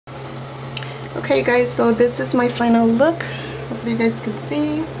Okay guys, so this is my final look. Hopefully you guys can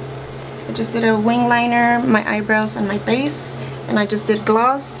see. I just did a wing liner, my eyebrows, and my base, and I just did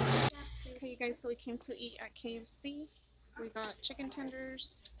gloss. Okay you guys, so we came to eat at KFC. We got chicken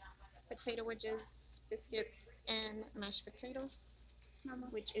tenders, potato wedges, biscuits, and mashed potatoes,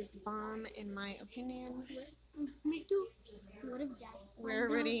 which is bomb in my opinion. Me too. What if Dad? We're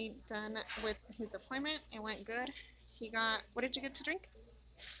already done with his appointment. It went good. He got, what did you get to drink?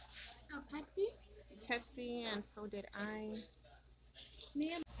 Pepsi? Pepsi, and so did I.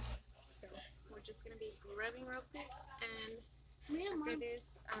 Me and So we're just gonna be grabbing real quick, and me and after Mom.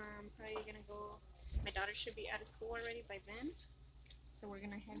 this, probably gonna go. My daughter should be out of school already by then, so we're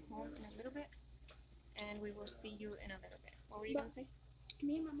gonna head home in a little bit, and we will see you in a little bit. What were you gonna say?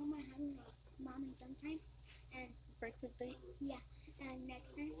 Me and my mom are having mom and sometime, and Breakfast date. yeah, and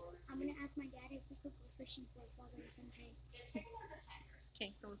next time I'm gonna ask my dad if we could go fishing for father and sometime.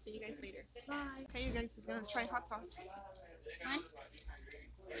 Okay, so we'll see you guys later. Bye. Okay, you guys is gonna try hot sauce. 1,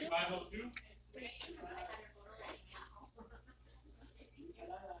 2, 3.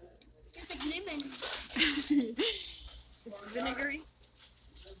 Just like lemon. It's vinegary.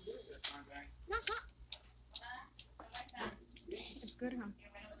 Not hot. It's good, huh?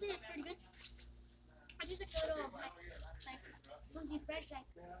 I think it's pretty good. I just like a little like funky fresh, like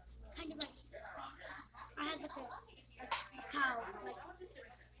kind of like I had like a pow, like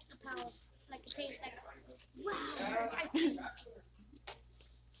a pow, like it tastes like wow, I see.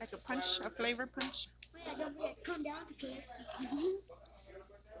 Like a punch, a flavor punch. Oh yeah, don't forget, come down to KFC.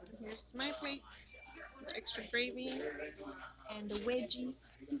 Here's my plate, the extra gravy, and the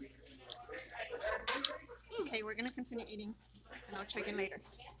wedgies. Okay, we're gonna continue eating, and I'll check in later.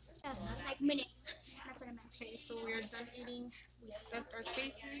 Like minutes. That's what I meant. Okay, so we are done eating. We stuffed our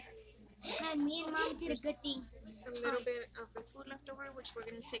faces. And me and Mom did a good thing. A little bit of the food left over, which we're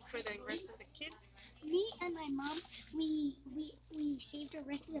gonna take for the rest of the kids. Me and my mom, we saved the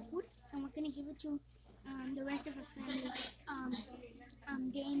rest of the food, and we're gonna give it to the rest of the family.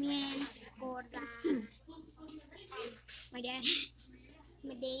 Damien, Gorda, my dad,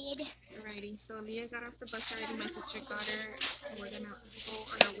 my dad. Alrighty, so Leah got off the bus already. My sister got her. We're gonna go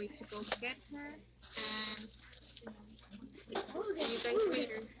on our way to go get her, and we'll see you guys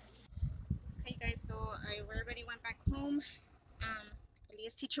later. Okay, guys, so I already went back home.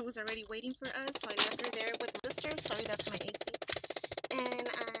 Leah's teacher was already waiting for us, so I left her there with my sister. Sorry, that's my AC. And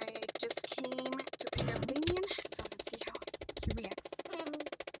I just came to pick up Damien, so let's see how he reacts.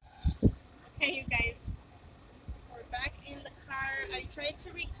 Okay, you guys, we're back in the car. I tried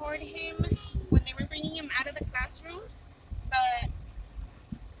to record him when they were bringing him out of the classroom, but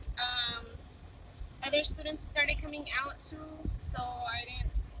other students started coming out too, so I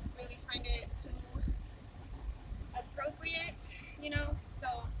didn't really find it too appropriate, you know, so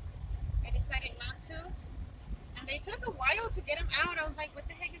I decided not to. And they took a while to get him out. I was like, what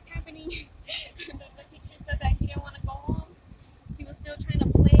the heck is happening? The teacher said that he didn't want to go home. He was still trying to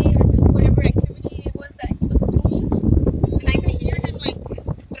play or do whatever activity it was that he was doing. And I could hear him like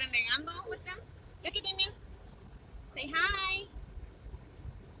renegando with them. Look at Damien. Say hi.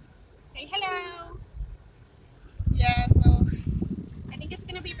 Say hello. Yeah, so I think it's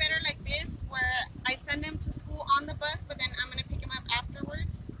gonna be better like this, where I send him to school on the bus, but then I'm gonna pick him up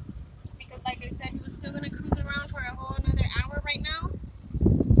afterwards, because like I said, he was still gonna cruise around for a whole another hour right now,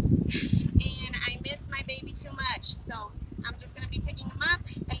 and I miss my baby too much, so I'm just gonna be picking him up.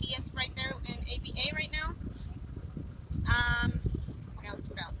 Elias right there in ABA right now. What else?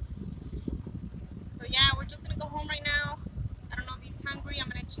 So yeah, we're just gonna go home right now. I don't know if he's hungry. I'm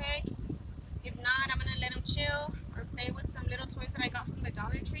gonna check. If not, I'm gonna let him chill or play with some little toys that I got from the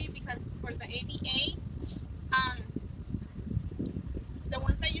Dollar Tree, because for the ABA, the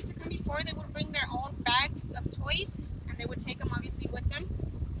ones that used to come before, they would bring their own bag of toys, and they would take them obviously with them.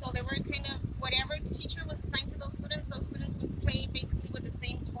 So they were kind of, whatever teacher was assigned to those students would play basically with the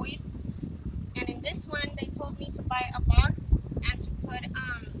same toys. And in this one, they told me to buy a box and to put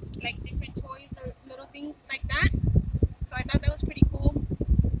like different toys or little things like that. So I thought that was pretty cool,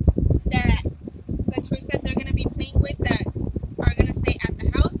 that the toys that they're going to be playing with that are going to stay at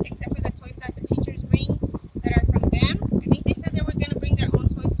the house, except for the toys that the teachers bring that are from them. I think they said they were going to bring their own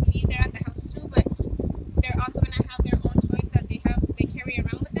toys to leave there at the house too, but they're also going to have their own toys that they carry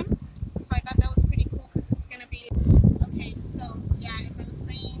around with them. So I thought that was pretty cool, because it's going to be okay. So yeah, as I was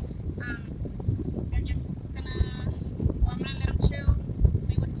saying, they're just gonna, well, I'm gonna let them chill,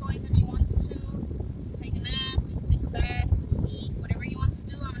 play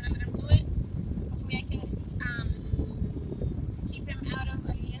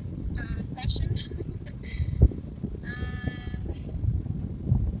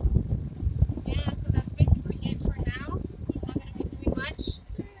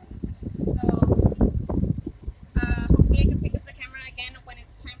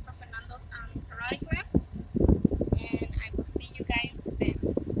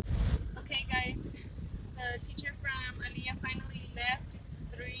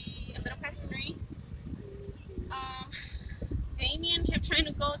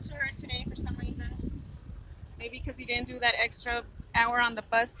hour on the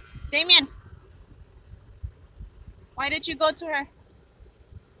bus. Damien, why did you go to her?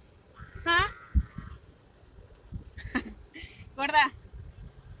 Huh? Gorda.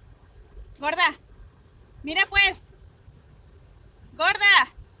 Gorda. Mira pues.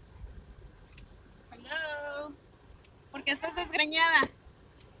 Gorda. Hello. ¿Por qué estás desgreñada?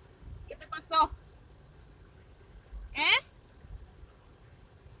 ¿Qué te pasó? ¿Eh?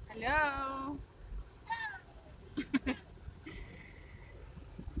 Hello.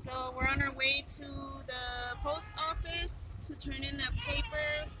 So we're on our way to the post office to turn in a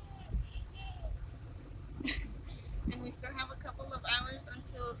paper. And we still have a couple of hours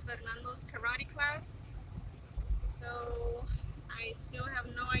until Fernando's karate class. So I still have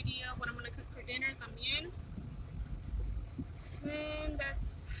no idea what I'm going to cook for dinner también. And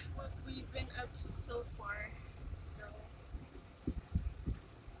that's what we've been up to so far. So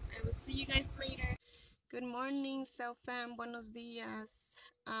I will see you guys later. Good morning, South Fam. Buenos dias.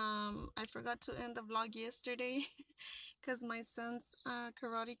 I forgot to end the vlog yesterday because my son's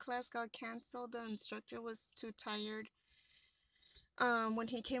karate class got canceled. The instructor was too tired when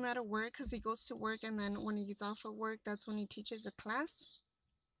he came out of work, because he goes to work and then when he's off of work, that's when he teaches the class.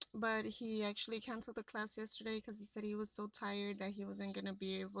 But he actually canceled the class yesterday because he said he was so tired that he wasn't going to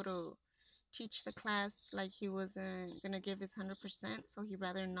be able to teach the class. Like, he wasn't going to give his 100%, so he'd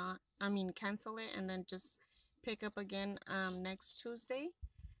rather cancel it and then just pick up again next Tuesday.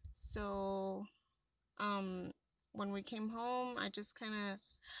 So when we came home, I just kind of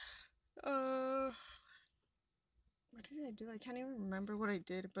what did I do? I can't even remember what I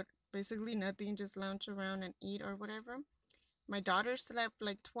did, but basically nothing, just lounge around and eat or whatever. My daughter slept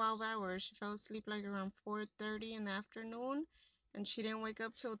like 12 hours. She fell asleep like around 4:30 in the afternoon, and she didn't wake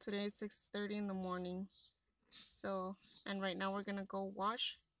up till today 6:30 in the morning. So, and right now we're gonna go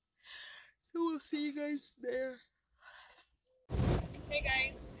wash. So we'll see you guys there. Hey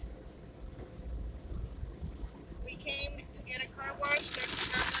guys, we came to get a car wash. There's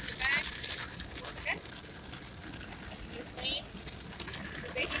Fernando in the back. What's it? There's me.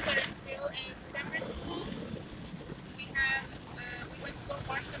 The babies are still in summer school. We went to go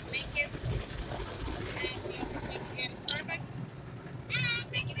wash the blankets, and we also came to get a Starbucks.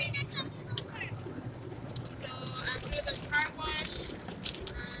 So after the car wash,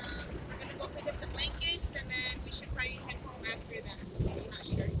 we're gonna go pick up the blankets, and then we should probably head home after that. So I'm not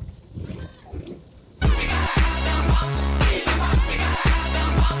sure.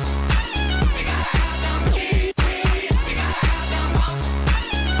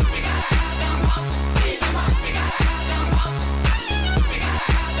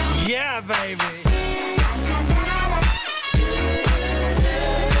 Yeah, baby.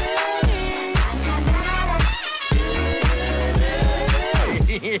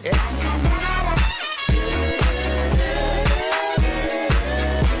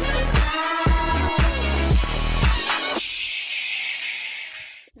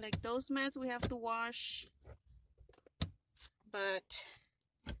 Like those mats we have to wash, but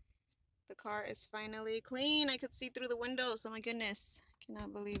the car is finally clean. I could see through the windows. Oh my goodness,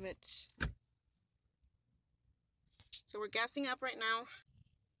 cannot believe it. So we're gassing up right now.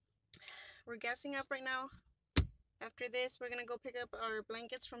 After this, we're gonna go pick up our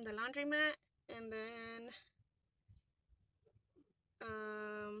blankets from the laundromat, and then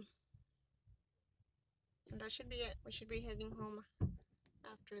and that should be it. We should be heading home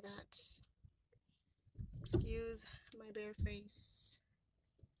after that. Excuse my bare face.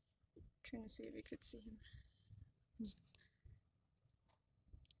 Trying to see if you could see him.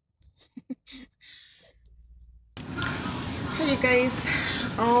 Hey you guys,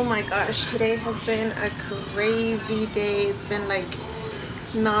 oh my gosh, today has been a crazy day. It's been like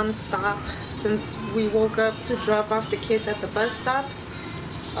non-stop since we woke up to drop off the kids at the bus stop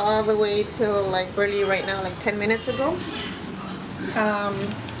all the way till like barely right now, like 10 minutes ago. I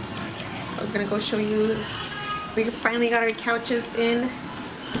was gonna go show you. We finally got our couches in.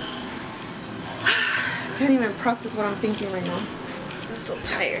 I can't even process what I'm thinking right now. I'm so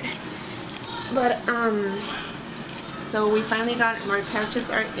tired. But so we finally got our couches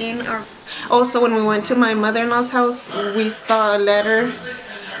are in our. Also, when we went to my mother-in-law's house, we saw a letter,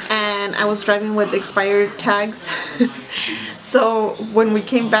 and I was driving with expired tags. So when we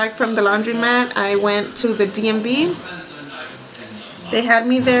came back from the laundromat, I went to the DMV. They had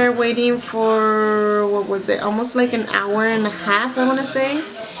me there waiting for, what was it, almost like an hour and a half, I want to say.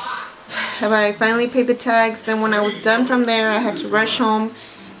 I finally paid the tags. Then when I was done from there, I had to rush home.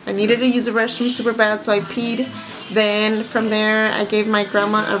 I needed to use the restroom super bad, so I peed. Then from there, I gave my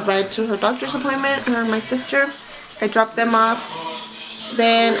grandma a ride to her doctor's appointment, her and my sister. I dropped them off.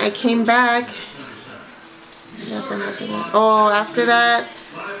 Then I came back happened after that? Oh, after that,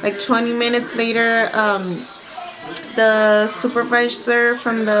 like 20 minutes later, the supervisor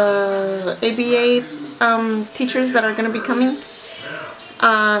from the ABA teachers that are going to be coming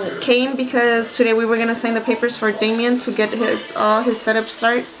came because today we were going to sign the papers for Damien to get his setup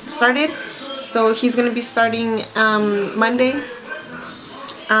started. So he's going to be starting Monday.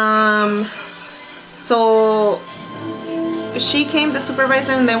 So she came, the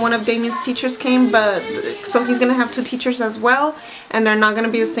supervisor, and then one of Damien's teachers came, but so he's gonna have 2 teachers as well, and they're not gonna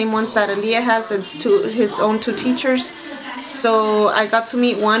be the same ones that Aaliyah has. It's his own 2 teachers. So I got to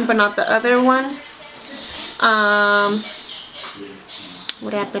meet one but not the other one.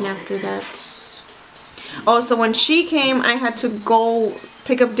 What happened after that? Oh, so when she came, I had to go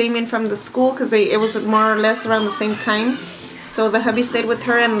pick up Damien from the school because it was more or less around the same time. So the hubby stayed with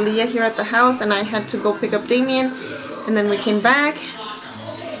her and Leah here at the house, and I had to go pick up Damien. And then we came back,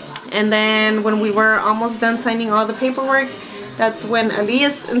 and then when we were almost done signing all the paperwork, that's when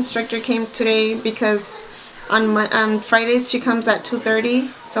Aaliyah's instructor came today, because on Fridays she comes at 2:30.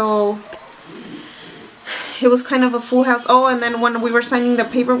 So it was kind of a full house. Oh, and then when we were signing the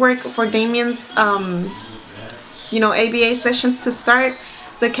paperwork for Damien's ABA sessions to start,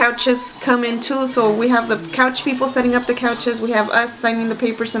 the couches come in too. So we have the couch people setting up the couches, we have us signing the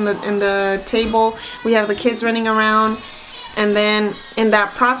papers in the table, we have the kids running around, and then in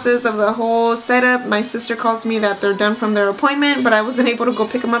that process of the whole setup, my sister calls me that they're done from their appointment, but I wasn't able to go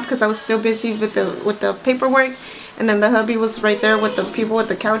pick them up because I was still busy with the paperwork. And then the hubby was right there with the people with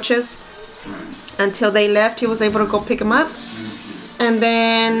the couches until they left. He was able to go pick them up. And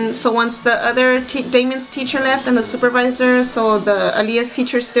then, so once the other Damien's teacher left and the supervisor, so the Aaliyah's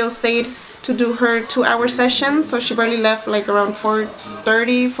teacher still stayed to do her 2-hour session. So she barely left like around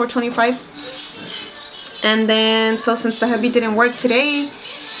 4:30, 4:25. And then, so since the hubby didn't work today,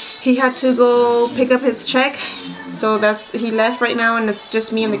 he had to go pick up his check. So he left right now, and it's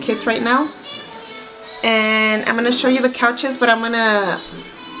just me and the kids right now. And I'm going to show you the couches, but I'm going to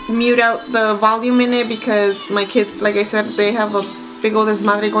mute out the volume in it because my kids, like I said, they have a big old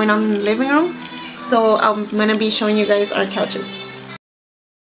desmadre going on in the living room. So I'm gonna be showing you guys our couches.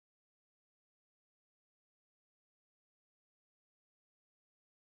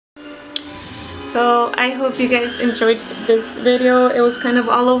 So I hope you guys enjoyed this video. It was kind of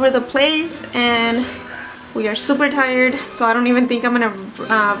all over the place, and we are super tired, so I don't even think I'm gonna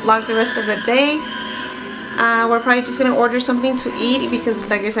vlog the rest of the day. We're probably just gonna order something to eat because,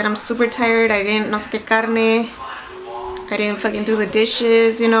 like I said, I'm super tired. I didn't no sé qué carne. I didn't fucking do the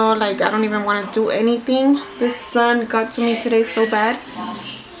dishes, like I don't even want to do anything. This sun got to me today so bad.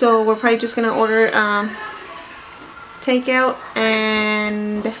 So we're probably just gonna order takeout,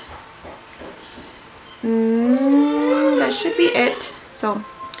 and that should be it. So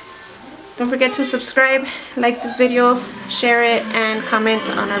don't forget to subscribe, like this video, share it, and comment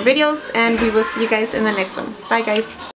on our videos, and we will see you guys in the next one. Bye guys.